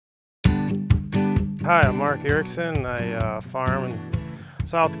Hi, I'm Mark Ericksen. I farm in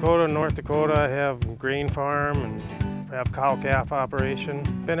South Dakota and North Dakota. I have a grain farm and have cow-calf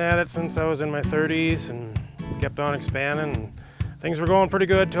operation. Been at it since I was in my 30s and kept on expanding. And things were going pretty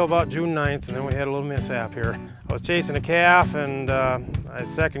good till about June 9th, and then we had a little mishap here. I was chasing a calf, and I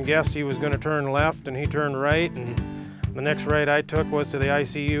second-guessed he was going to turn left, and he turned right. And the next right I took was to the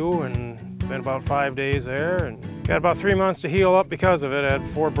ICU, and spent about 5 days there. And got about 3 months to heal up because of it. I had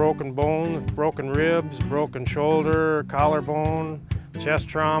 4 broken bones, broken ribs, broken shoulder, collarbone, chest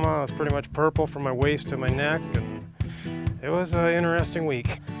trauma. I was pretty much purple from my waist to my neck, and it was an interesting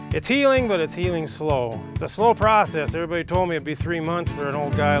week. It's healing, but it's healing slow. It's a slow process. Everybody told me it'd be 3 months for an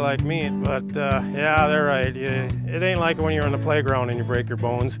old guy like me, but yeah, they're right. It ain't like when you're on the playground and you break your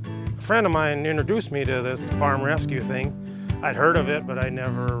bones. A friend of mine introduced me to this farm rescue thing. I'd heard of it, but I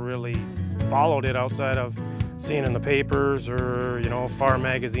never really followed it outside of seeing in the papers or, you know, farm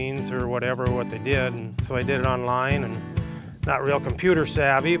magazines or whatever, what they did. And so I did it online, and not real computer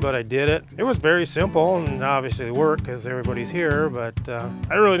savvy, but I did it. It was very simple, and obviously it worked because everybody's here, but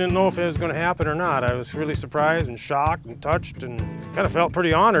I really didn't know if it was going to happen or not. I was really surprised and shocked and touched and kind of felt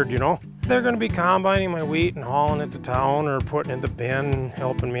pretty honored, you know. They're going to be combining my wheat and hauling it to town or putting it in the bin and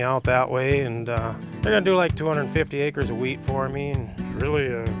helping me out that way. And they're going to do like 250 acres of wheat for me. And it's really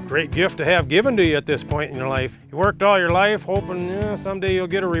a great gift to have given to you at this point in your life. You worked all your life hoping someday you'll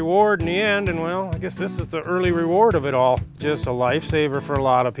get a reward in the end. And well, I guess this is the early reward of it all. Just a lifesaver for a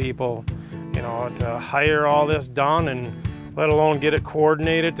lot of people, you know, to hire all this done and let alone get it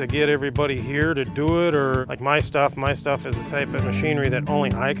coordinated to get everybody here to do it. Or like my stuff is the type of machinery that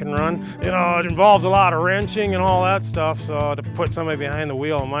only I can run. You know, it involves a lot of wrenching and all that stuff, so to put somebody behind the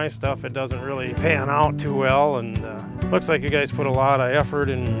wheel of my stuff, it doesn't really pan out too well. And looks like you guys put a lot of effort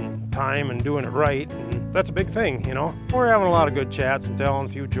and time in doing it right, and that's a big thing, you know. We're having a lot of good chats and telling a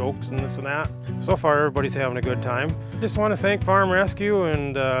few jokes and this and that. So far, everybody's having a good time. Just want to thank Farm Rescue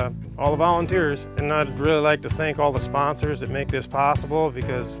and all the volunteers, and I'd really like to thank all the sponsors that make this possible,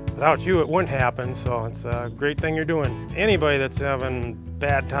 because without you it wouldn't happen. So it's a great thing you're doing. Anybody that's having a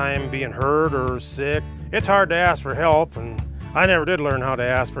bad time being hurt or sick, it's hard to ask for help, and I never did learn how to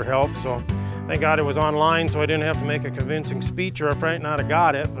ask for help, so thank God it was online, so I didn't have to make a convincing speech, or I might not have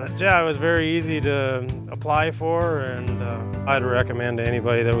got it. But yeah, it was very easy to apply for, and I'd recommend to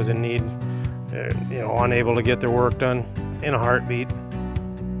anybody that was in need, you know, unable to get their work done, in a heartbeat.